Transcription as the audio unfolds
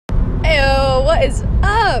What is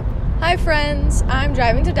up? Hi friends, I'm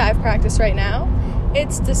driving to dive practice right now.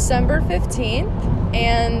 It's December 15th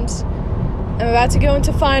and I'm about to go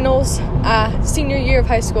into finals, senior year of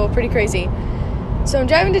high school, pretty crazy. So I'm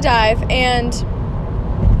driving to dive and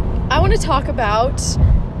I want to talk about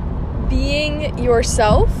being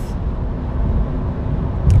yourself.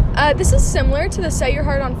 This is similar to the set your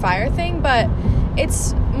heart on fire thing, but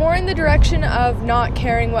it's more in the direction of not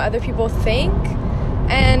caring what other people think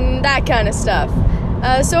and that kind of stuff.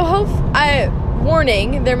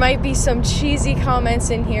 Warning, there might be some cheesy comments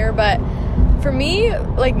in here, but for me,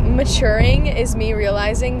 like, maturing is me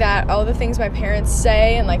realizing that all the things my parents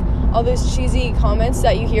say and, like, all those cheesy comments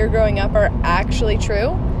that you hear growing up are actually true.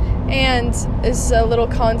 And it's a little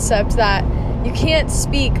concept that you can't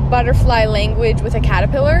speak butterfly language with a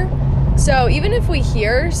caterpillar. So even if we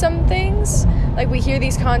hear some things, like we hear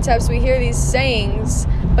these concepts, we hear these sayings,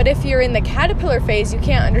 but if you're in the caterpillar phase, you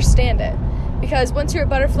can't understand it. Because once you're a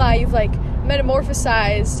butterfly, you've like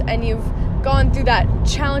metamorphosized and you've gone through that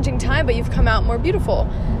challenging time, but you've come out more beautiful.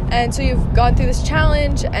 And so you've gone through this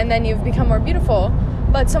challenge and then you've become more beautiful.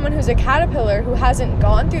 But someone who's a caterpillar who hasn't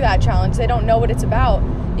gone through that challenge, they don't know what it's about.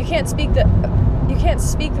 You can't speak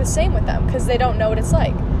the same with them because they don't know what it's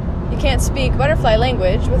like. You can't speak butterfly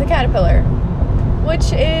language with a caterpillar,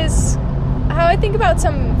 which is how I think about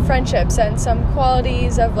some friendships and some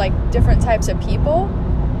qualities of like different types of people.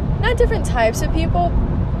 Not different types of people.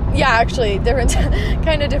 Yeah, actually, different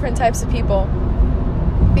types of people.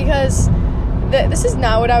 Because this is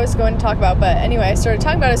not what I was going to talk about, but anyway, I started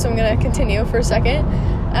talking about it, so I'm going to continue for a second.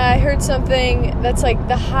 I heard something that's like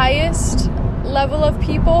the highest level of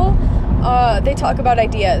people. They talk about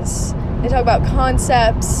ideas. They talk about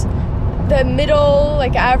concepts. The middle,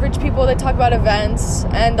 like average people, they talk about events.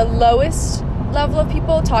 And the lowest level of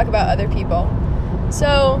people talk about other people.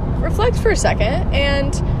 So reflect for a second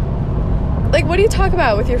and like, what do you talk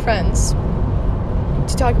about with your friends? Do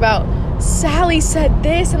you talk about Sally said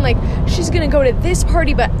this and like she's gonna go to this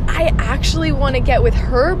party, but I actually want to get with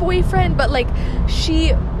her boyfriend, but like do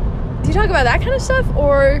you talk about that kind of stuff?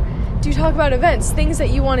 Or do you talk about events, things that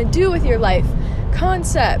you want to do with your life,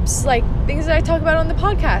 concepts, like things that I talk about on the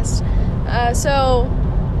podcast? So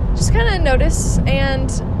just kind of notice.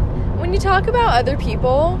 And when you talk about other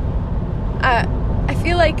people, I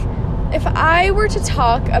feel like if I were to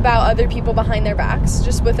talk about other people behind their backs,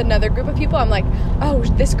 just with another group of people, I'm like, oh,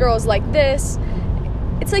 this girl's like this.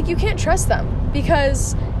 It's like you can't trust them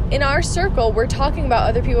because in our circle, we're talking about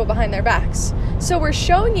other people behind their backs. So we're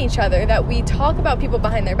showing each other that we talk about people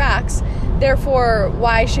behind their backs. Therefore,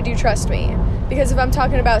 why should you trust me? Because if I'm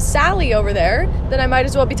talking about Sally over there, then I might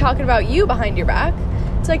as well be talking about you behind your back.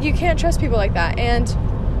 It's like you can't trust people like that. And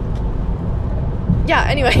yeah,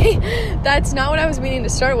 anyway, that's not what I was meaning to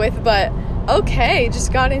start with, but okay,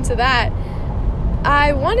 just got into that.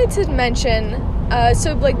 I wanted to mention,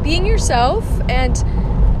 so like being yourself and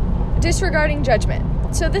disregarding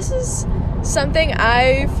judgment. So this is something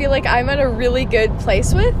I feel like I'm at a really good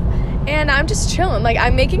place with, and I'm just chilling. Like,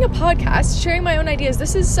 I'm making a podcast, sharing my own ideas.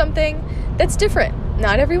 This is something that's different.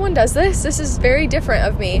 Not everyone does this. This is very different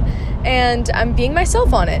of me, and I'm being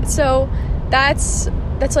myself on it. So that's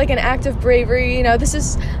like an act of bravery. You know, this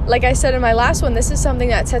is, like I said in my last one, this is something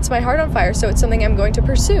that sets my heart on fire. So it's something I'm going to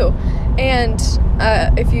pursue. And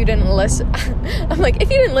if you didn't listen, I'm like, if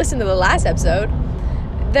you didn't listen to the last episode,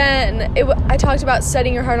 then I talked about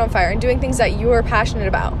setting your heart on fire and doing things that you are passionate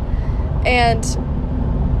about. And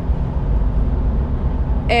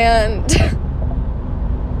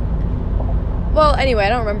well, anyway, I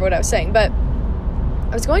don't remember what I was saying, but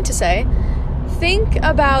I was going to say, think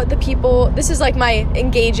about the people. This is like my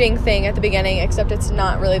engaging thing at the beginning, except it's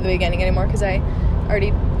not really the beginning anymore because I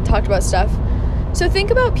already talked about stuff. So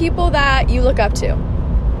think about people that you look up to,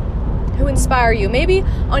 who inspire you. Maybe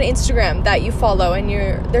on Instagram that you follow and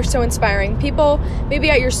they're so inspiring. People maybe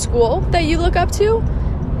at your school that you look up to.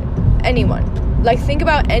 Anyone. Like, think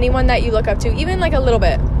about anyone that you look up to, even like a little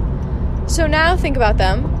bit. So now think about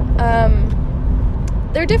them.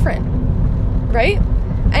 They're different, right?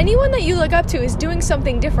 Anyone that you look up to is doing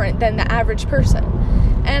something different than the average person.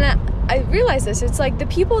 And I realize this. It's like the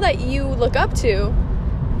people that you look up to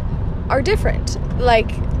are different. Like,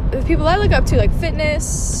 the people I look up to, like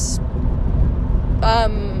fitness,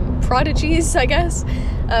 prodigies, I guess,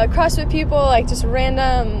 CrossFit people, like just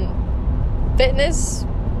random fitness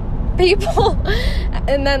people.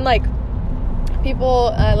 And then like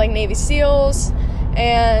people like Navy SEALs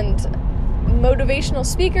and motivational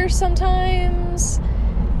speakers sometimes,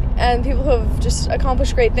 and people who have just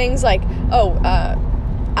accomplished great things, like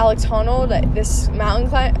Alex Honnold, this mountain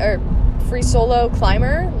free solo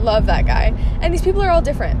climber. Love that guy. And these people are all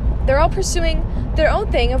different. They're all pursuing their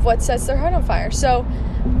own thing of what sets their heart on fire. So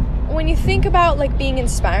when you think about like being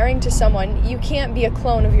inspiring to someone, you can't be a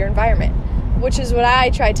clone of your environment, which is what I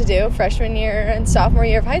tried to do freshman year and sophomore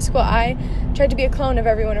year of high school. I tried to be a clone of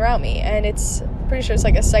everyone around me, and it's pretty sure it's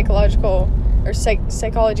like a psychological or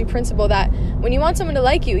psychology principle that when you want someone to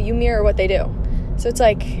like you, you mirror what they do. So it's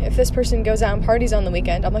like if this person goes out and parties on the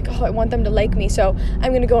weekend, I'm like, oh, I want them to like me, so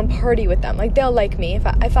I'm going to go and party with them. Like, they'll like me.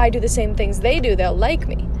 If I do the same things they do, they'll like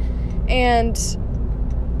me. And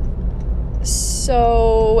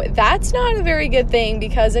so that's not a very good thing,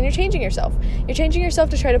 because then you're changing yourself. You're changing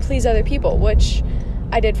yourself to try to please other people, which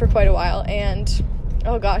I did for quite a while. And,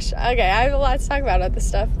 oh gosh, okay, I have a lot to talk about this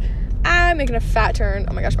stuff. I'm making a fat turn.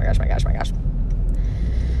 Oh my gosh.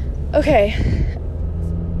 Okay.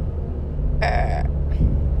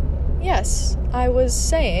 Yes, I was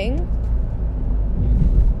saying...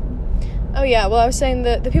 Oh yeah, well, I was saying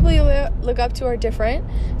that the people you look up to are different.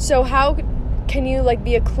 So how can you, like,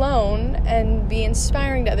 be a clone and be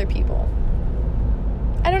inspiring to other people?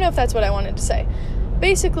 I don't know if that's what I wanted to say.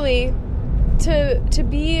 Basically, to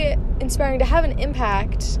be inspiring, to have an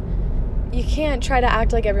impact, you can't try to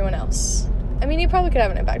act like everyone else. I mean, you probably could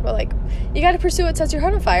have an impact, but, like, you got to pursue what sets your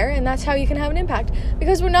heart on fire, and that's how you can have an impact.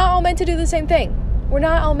 Because we're not all meant to do the same thing. We're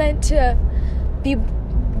not all meant to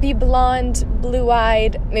be blonde,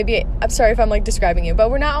 blue-eyed. Maybe, I'm sorry if I'm, like, describing you, but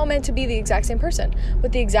we're not all meant to be the exact same person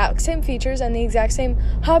with the exact same features and the exact same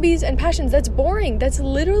hobbies and passions. That's boring. That's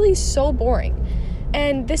literally so boring.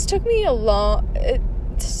 And this took me a while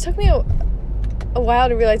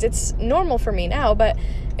to realize it's normal for me now, but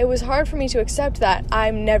it was hard for me to accept that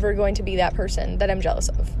I'm never going to be that person that I'm jealous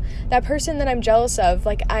of. That person that I'm jealous of,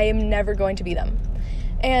 like, I am never going to be them.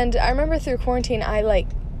 And I remember through quarantine, I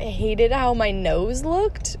hated how my nose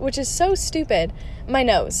looked, which is so stupid. My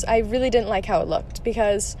nose. I really didn't like how it looked,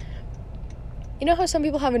 because you know how some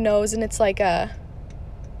people have a nose and it's like I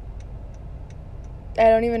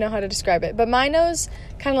don't even know how to describe it, but my nose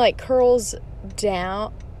kind of like curls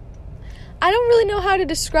down. I don't really know how to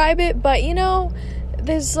describe it, but you know,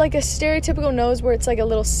 there's like a stereotypical nose where it's like a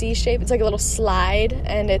little C shape. It's like a little slide,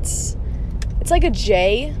 and it's like a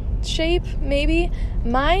J shape, maybe.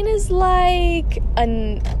 Mine is like I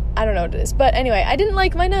don't know what it is, but anyway, I didn't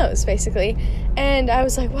like my nose, basically, and I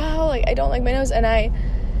was like, wow, like, I don't like my nose, and I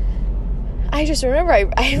just remember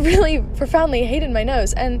I really profoundly hated my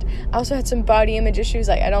nose, and I also had some body image issues,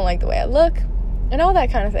 like, I don't like the way I look, and all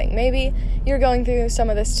that kind of thing. Maybe you're going through some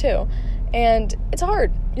of this too, and it's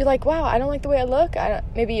hard. You're like, wow, I don't like the way I look.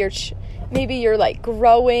 Maybe you're like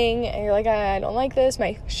growing, and you're like, I don't like this.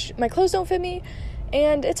 My clothes don't fit me.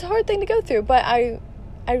 And it's a hard thing to go through, but I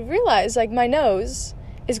realized, like, my nose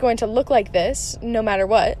is going to look like this no matter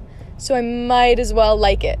what, so I might as well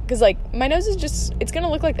like it, because, like, my nose is just, it's going to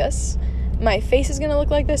look like this, my face is going to look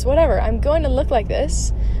like this, whatever, I'm going to look like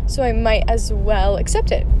this, so I might as well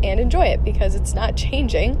accept it and enjoy it, because it's not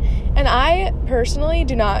changing. And I personally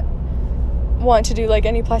do not want to do, like,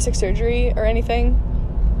 any plastic surgery or anything,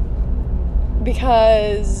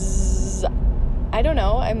 because, I don't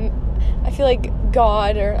know, I feel like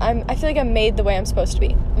God, I feel like I'm made the way I'm supposed to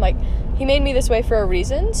be. Like, he made me this way for a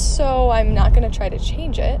reason, so I'm not going to try to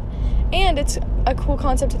change it. And it's a cool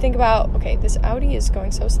concept to think about. Okay, this Audi is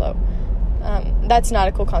going so slow. That's not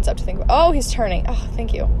a cool concept to think about. Oh, he's turning. Oh,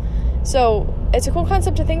 thank you. So, it's a cool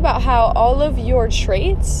concept to think about how all of your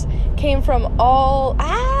traits came from all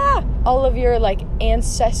of your, like,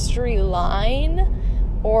 ancestry line,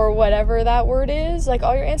 or whatever that word is, like,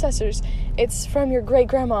 all your ancestors, it's from your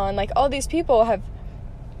great-grandma, and, like, all these people have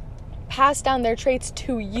passed down their traits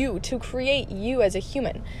to you, to create you as a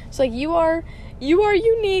human. So, like, you are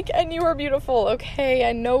unique, and you are beautiful, okay?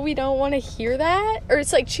 I know we don't want to hear that, or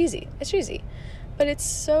it's, like, cheesy. It's cheesy, but it's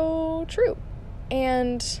so true.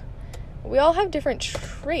 And we all have different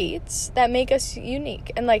traits that make us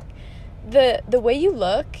unique, and, like, the way you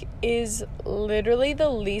look is literally the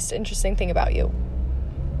least interesting thing about you.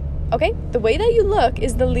 Okay? The way that you look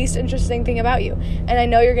is the least interesting thing about you. And I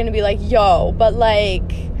know you're going to be like, yo, but,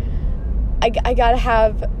 like, I gotta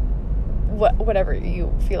have whatever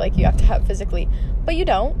you feel like you have to have physically. But you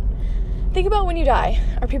don't. Think about when you die.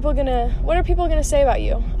 What are people gonna say about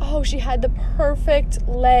you? Oh, she had the perfect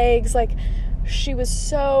legs. Like, she was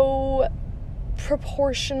so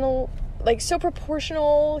proportional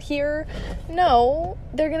here. No,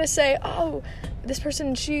 they're gonna say, oh, this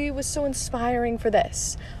person, she was so inspiring for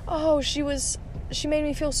this. Oh, she made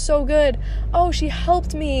me feel so good. Oh, she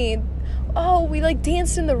helped me. Oh, we, like,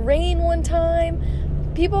 danced in the rain one time.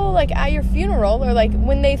 People, like, at your funeral, or, like,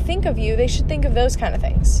 when they think of you, they should think of those kind of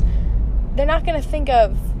things. They're not gonna think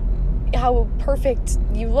of how perfect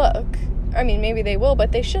you look. I mean, maybe they will,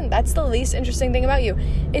 but they shouldn't. That's the least interesting thing about you.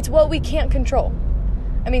 It's what we can't control.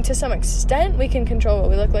 I mean, to some extent, we can control what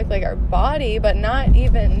we look like our body, but not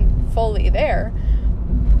even fully there.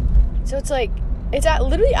 So it's like, it's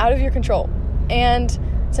literally out of your control. And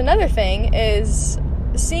it's another thing is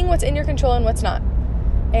seeing what's in your control and what's not.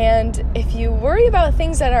 And if you worry about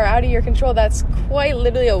things that are out of your control, that's quite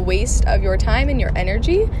literally a waste of your time and your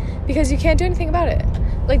energy, because you can't do anything about it.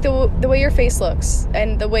 Like the way your face looks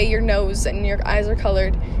and the way your nose and your eyes are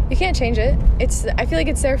colored, you can't change it. I feel like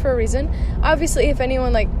it's there for a reason. Obviously, if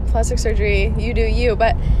anyone like plastic surgery, you do you,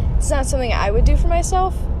 but it's not something I would do for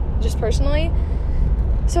myself, just personally.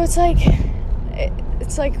 So it's like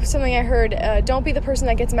something I heard, don't be the person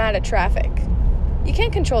that gets mad at traffic. You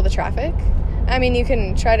can't control the traffic. I mean, you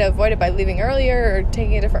can try to avoid it by leaving earlier or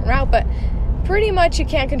taking a different route, but pretty much you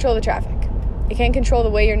can't control the traffic. You can't control the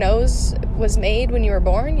way your nose was made when you were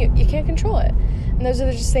born. You can't control it. And those are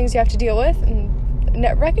just things you have to deal with and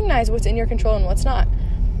recognize what's in your control and what's not.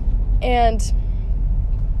 And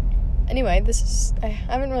anyway, I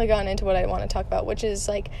haven't really gotten into what I want to talk about, which is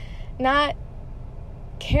like not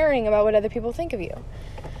caring about what other people think of you.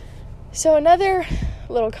 So another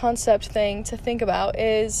little concept thing to think about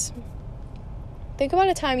is, think about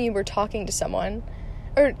a time you were talking to someone,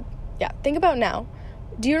 think about now.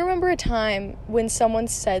 Do you remember a time when someone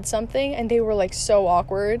said something and they were like so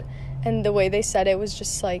awkward, and the way they said it was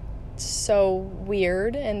just like so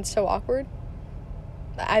weird and so awkward?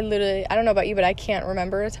 I don't know about you, but I can't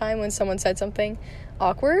remember a time when someone said something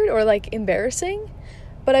awkward or like embarrassing.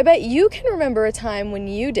 But I bet you can remember a time when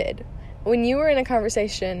you did. When you were in a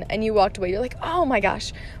conversation and you walked away, you're like, oh my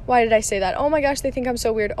gosh, why did I say that? Oh my gosh, they think I'm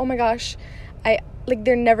so weird. Oh my gosh,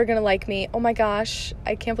 they're never gonna like me. Oh my gosh,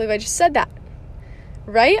 I can't believe I just said that.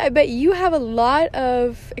 Right? I bet you have a lot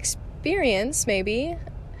of experience, maybe,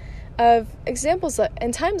 of examples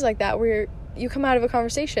and times like that where you come out of a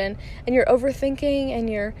conversation and you're overthinking and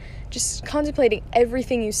you're just contemplating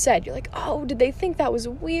everything you said. You're like, oh, did they think that was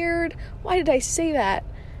weird? Why did I say that?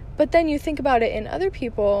 But then you think about it in other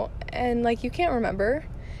people and like you can't remember.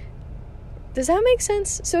 Does that make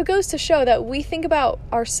sense? So it goes to show that we think about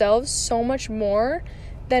ourselves so much more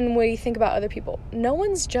than we think about other people. No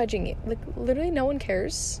one's judging you. Like, literally no one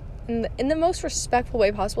cares. In the most respectful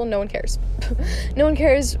way possible, no one cares. No one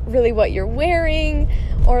cares really what you're wearing,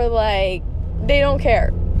 or like, they don't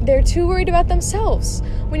care. They're too worried about themselves.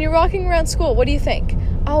 When you're walking around school, what do you think?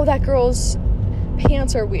 Oh, that girl's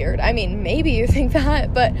pants are weird. I mean, maybe you think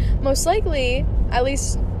that, but most likely, at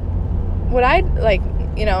least what I'd like,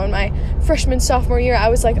 in my freshman, sophomore year, I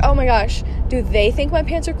was like, oh my gosh, do they think my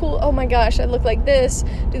pants are cool? Oh my gosh, I look like this.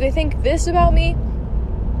 Do they think this about me?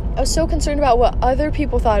 I was so concerned about what other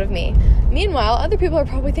people thought of me. Meanwhile, other people are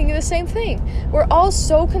probably thinking the same thing. We're all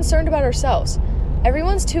so concerned about ourselves.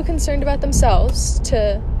 Everyone's too concerned about themselves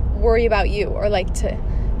to worry about you or like to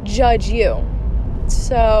judge you.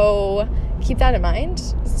 So keep that in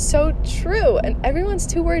mind. It's so true. And everyone's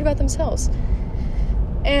too worried about themselves.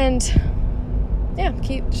 And yeah,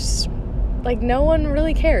 no one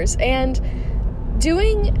really cares. And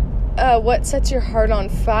doing what sets your heart on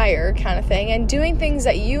fire kind of thing, and doing things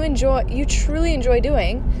that you truly enjoy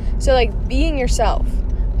doing. So like being yourself.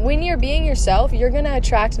 When you're being yourself, you're going to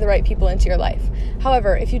attract the right people into your life.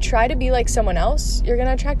 However, if you try to be like someone else, you're going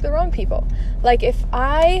to attract the wrong people. Like if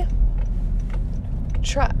I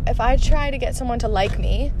try to get someone to like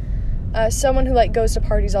me, someone who like goes to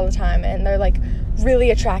parties all the time and they're like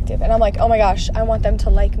really attractive, and I'm like, oh my gosh, I want them to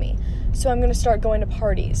like me. So I'm going to start going to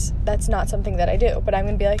parties. That's not something that I do, but I'm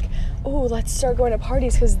going to be like, oh, let's start going to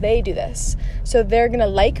parties because they do this. So they're going to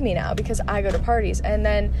like me now because I go to parties. And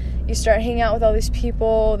then you start hanging out with all these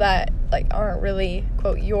people that like aren't really,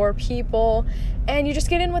 quote, your people. And you just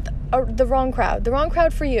get in with the wrong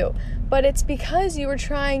crowd for you. But it's because you were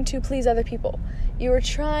trying to please other people. You were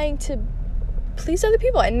trying to please other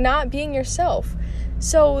people and not being yourself.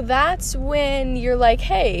 So that's when you're like,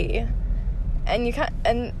 hey,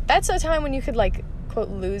 and that's a time when you could like, quote,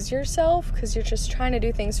 lose yourself because you're just trying to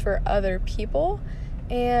do things for other people,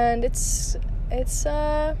 and it's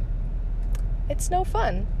no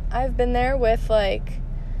fun. I've been there with like,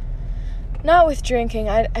 not with drinking.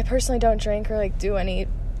 I personally don't drink or like do any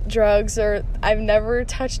drugs, or I've never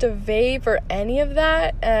touched a vape or any of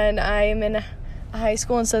that, and I'm in a high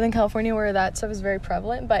school in Southern California where that stuff is very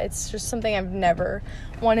prevalent, but it's just something I've never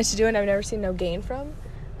wanted to do and I've never seen no gain from.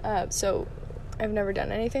 So I've never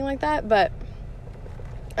done anything like that, but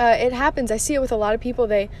it happens. I see it with a lot of people.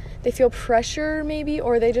 They feel pressure maybe,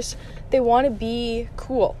 or they want to be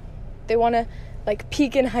cool. They want to like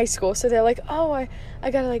peak in high school. So they're like, oh, I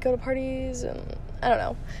gotta like go to parties, and I don't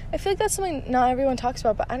know. I feel like that's something not everyone talks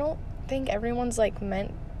about, but I don't think everyone's, like,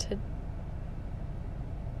 meant to...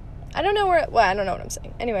 I don't know what I'm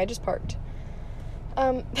saying. Anyway, I just parked.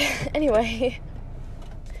 Anyway.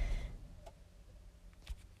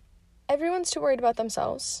 Everyone's too worried about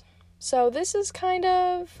themselves. So this is kind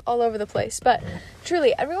of all over the place. But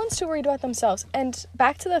truly, everyone's too worried about themselves. And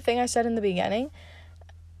back to the thing I said in the beginning,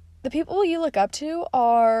 the people you look up to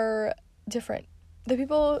are different. The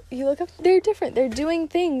people you look up to, they're different. They're doing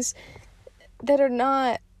things that are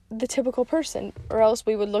not the typical person, or else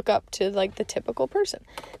we would look up to, like, the typical person.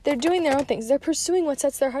 They're doing their own things. They're pursuing what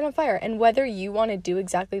sets their heart on fire. And whether you want to do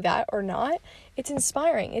exactly that or not, it's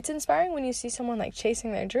inspiring. It's inspiring when you see someone, like,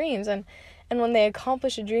 chasing their dreams and when they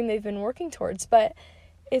accomplish a dream they've been working towards. But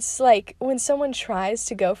it's like when someone tries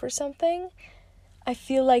to go for something, I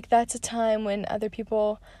feel like that's a time when other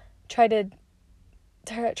people try to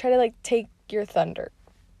like take your thunder.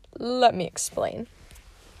 Let me explain.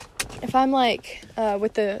 If I'm like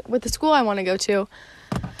with the school I want to go to,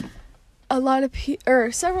 a lot of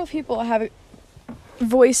several people have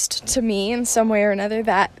voiced to me in some way or another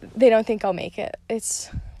that they don't think I'll make it. It's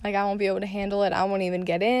like I won't be able to handle it. I won't even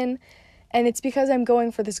get in. And it's because I'm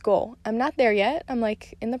going for this goal. I'm not there yet. I'm,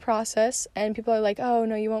 like, in the process, and people are like, oh,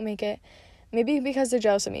 no, you won't make it. Maybe because they're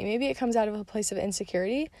jealous of me. Maybe it comes out of a place of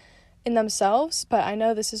insecurity in themselves, but I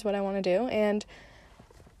know this is what I want to do.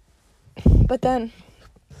 But then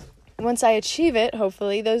once I achieve it,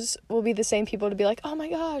 hopefully, those will be the same people to be like, oh my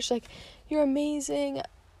gosh, like, you're amazing.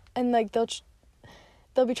 And, like,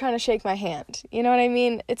 they'll be trying to shake my hand. You know what I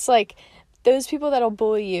mean? It's like those people that'll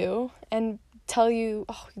bully you and tell you,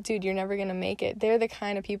 oh, dude, you're never gonna make it. They're the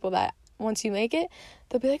kind of people that once you make it,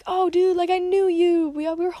 they'll be like, oh, dude, like, I knew you.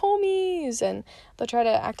 We're homies. And they'll try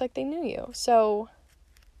to act like they knew you. So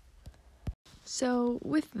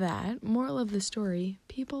with that, moral of the story,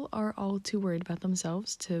 people are all too worried about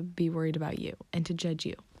themselves to be worried about you and to judge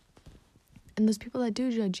you. And those people that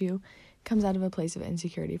do judge you comes out of a place of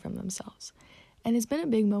insecurity from themselves. And it's been a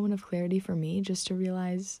big moment of clarity for me just to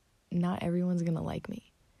realize not everyone's gonna like me.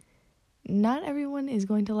 Not everyone is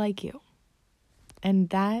going to like you. And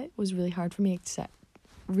that was really hard for me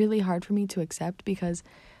to accept because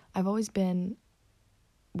I've always been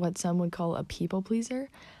what some would call a people pleaser.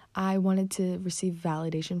 I wanted to receive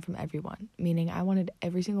validation from everyone, meaning I wanted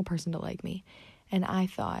every single person to like me. And I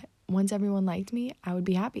thought once everyone liked me, I would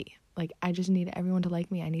be happy. Like, I just need everyone to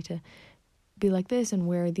like me. I need to be like this and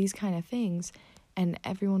wear these kind of things, and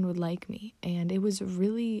everyone would like me. And it was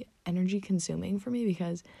really energy consuming for me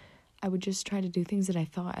because I would just try to do things that I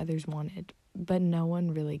thought others wanted, but no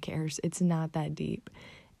one really cares. It's not that deep.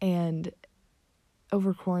 And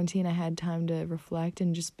over quarantine, I had time to reflect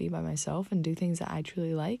and just be by myself and do things that I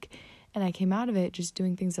truly like. And I came out of it just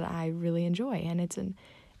doing things that I really enjoy. And it's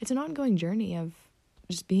an ongoing journey of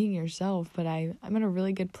just being yourself. But I'm in a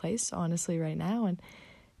really good place, honestly, right now. And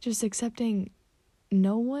just accepting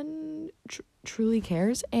no one truly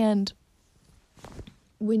cares. And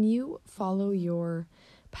when you follow your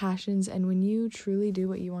passions and when you truly do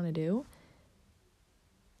what you want to do,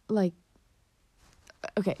 like,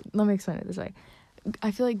 okay, let me explain it this way.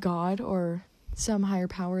 I feel like God or some higher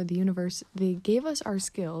power, the universe, they gave us our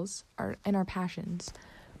skills and our passions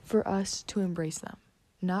for us to embrace them,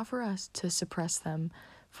 not for us to suppress them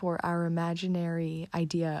for our imaginary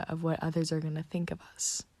idea of what others are going to think of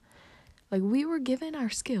us. Like, we were given our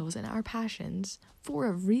skills and our passions for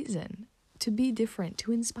a reason, to be different,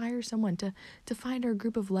 to inspire someone, to find our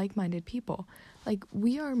group of like-minded people. Like,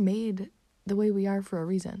 we are made the way we are for a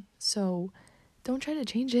reason. So don't try to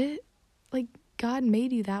change it. Like, God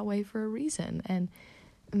made you that way for a reason. And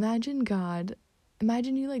imagine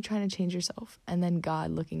you, like, trying to change yourself, and then God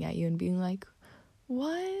looking at you and being like,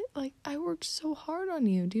 what? Like, I worked so hard on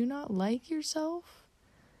you. Do you not like yourself?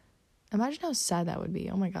 Imagine how sad that would be.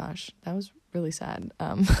 Oh my gosh, that was really sad.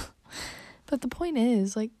 But the point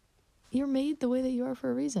is, like, you're made the way that you are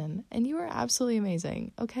for a reason, and you are absolutely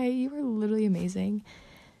amazing. Okay, you are literally amazing,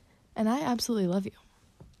 and I absolutely love you.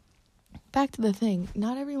 Back to the thing,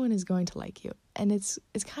 not everyone is going to like you, and it's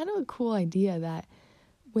kind of a cool idea that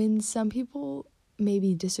when some people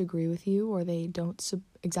maybe disagree with you or they don't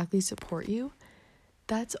exactly support you,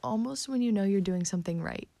 that's almost when you know you're doing something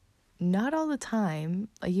right. Not all the time.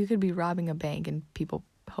 Like, you could be robbing a bank and people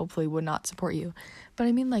hopefully would not support you. But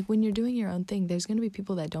I mean, like, when you're doing your own thing, there's going to be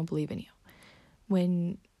people that don't believe in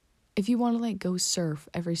you. If you want to, like, go surf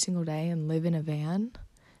every single day and live in a van,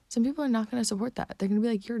 some people are not going to support that. They're going to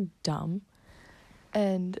be like, you're dumb.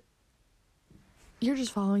 And you're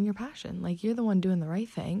just following your passion. Like, you're the one doing the right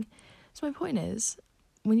thing. So my point is,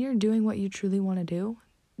 when you're doing what you truly want to do,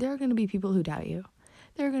 there are going to be people who doubt you.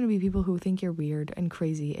 There are going to be people who think you're weird and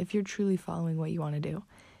crazy if you're truly following what you want to do.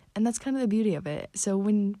 And that's kind of the beauty of it. So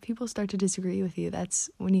when people start to disagree with you, that's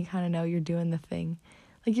when you kind of know you're doing the thing.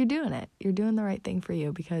 Like, you're doing it. You're doing the right thing for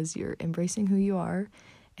you because you're embracing who you are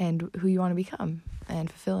and who you want to become and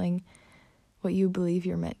fulfilling what you believe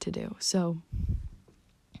you're meant to do. So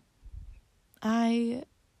I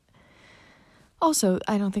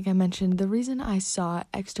don't think I mentioned the reason I sought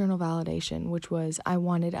external validation, which was I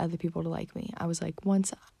wanted other people to like me. I was like,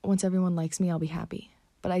 once everyone likes me, I'll be happy.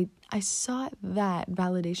 But I sought that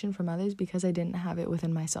validation from others because I didn't have it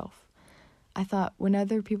within myself. I thought, when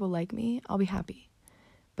other people like me, I'll be happy.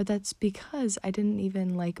 But that's because I didn't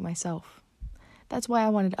even like myself. That's why I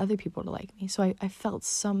wanted other people to like me. So I felt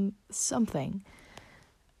something.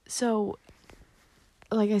 So,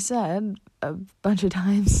 like I said a bunch of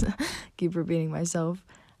times, keep repeating myself,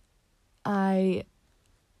 I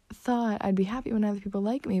thought I'd be happy when other people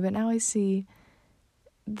like me, but now I see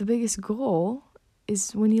the biggest goal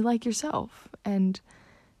is when you like yourself, and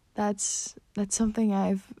that's something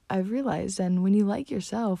I've realized. And when you like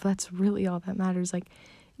yourself, that's really all that matters. Like,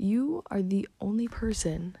 you are the only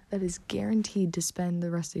person that is guaranteed to spend the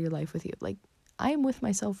rest of your life with you. Like, I am with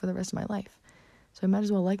myself for the rest of my life, so I might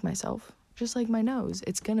as well like myself. Just like my nose,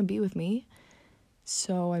 it's gonna be with me,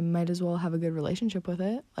 so I might as well have a good relationship with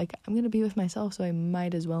it. Like, I'm gonna be with myself, so I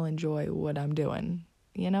might as well enjoy what I'm doing.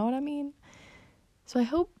 You know what I mean? So I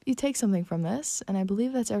hope you take something from this, and I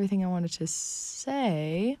believe that's everything I wanted to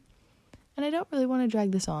say. And I don't really want to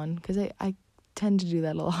drag this on, because I tend to do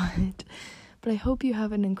that a lot. But I hope you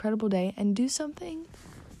have an incredible day, and do something.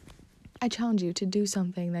 I challenge you to do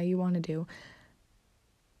something that you want to do.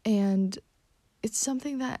 And it's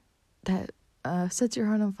something that sets your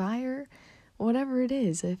heart on fire, whatever it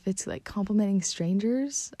is. If it's like complimenting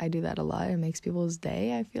strangers, I do that a lot. It makes people's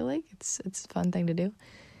day, I feel like. It's a fun thing to do.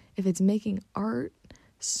 If it's making art,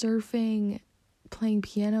 surfing, playing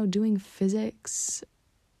piano, doing physics,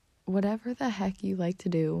 whatever the heck you like to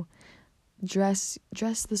do, dress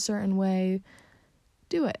the certain way,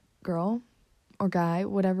 do it, girl or guy,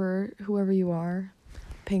 whoever you are.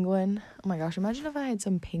 Penguin. Oh my gosh, imagine if I had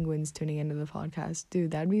some penguins tuning into the podcast.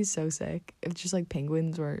 Dude, that'd be so sick. If just like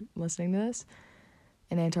penguins were listening to this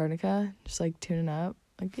in Antarctica, just like tuning up.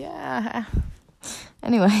 Like, yeah.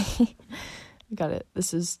 Anyway, I got it.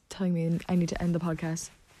 This is telling me I need to end the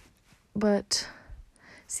podcast. But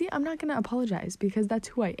see, I'm not gonna apologize because that's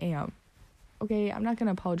who I am. Okay, I'm not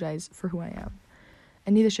gonna apologize for who I am.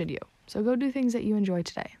 And neither should you. So go do things that you enjoy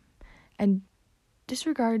today. And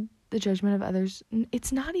disregard the judgment of others.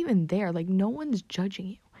 It's not even there. Like, no one's judging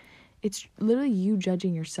you. It's literally you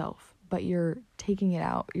judging yourself, but you're taking it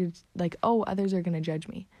out. You're like, oh, others are gonna judge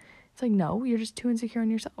me. It's like, no, you're just too insecure in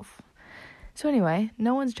yourself. So anyway,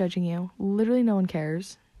 no one's judging you. Literally no one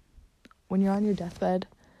cares. When you're on your deathbed,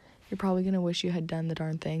 you're probably gonna wish you had done the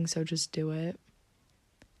darn thing, so just do it.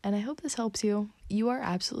 And I hope this helps you. You are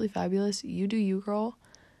absolutely fabulous. You do you, girl.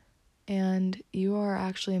 And you are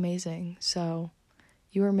actually amazing. So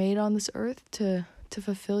you are made on this earth to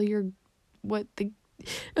fulfill your, whatever.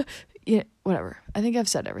 I think I've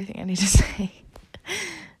said everything I need to say.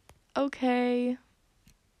 Okay.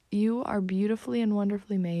 You are beautifully and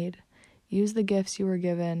wonderfully made. Use the gifts you were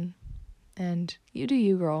given. And you do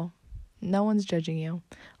you, girl. No one's judging you.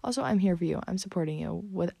 Also, I'm here for you. I'm supporting you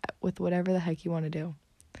with whatever the heck you want to do.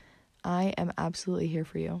 I am absolutely here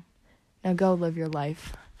for you. Now go live your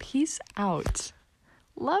life. Peace out.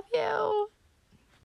 Love you.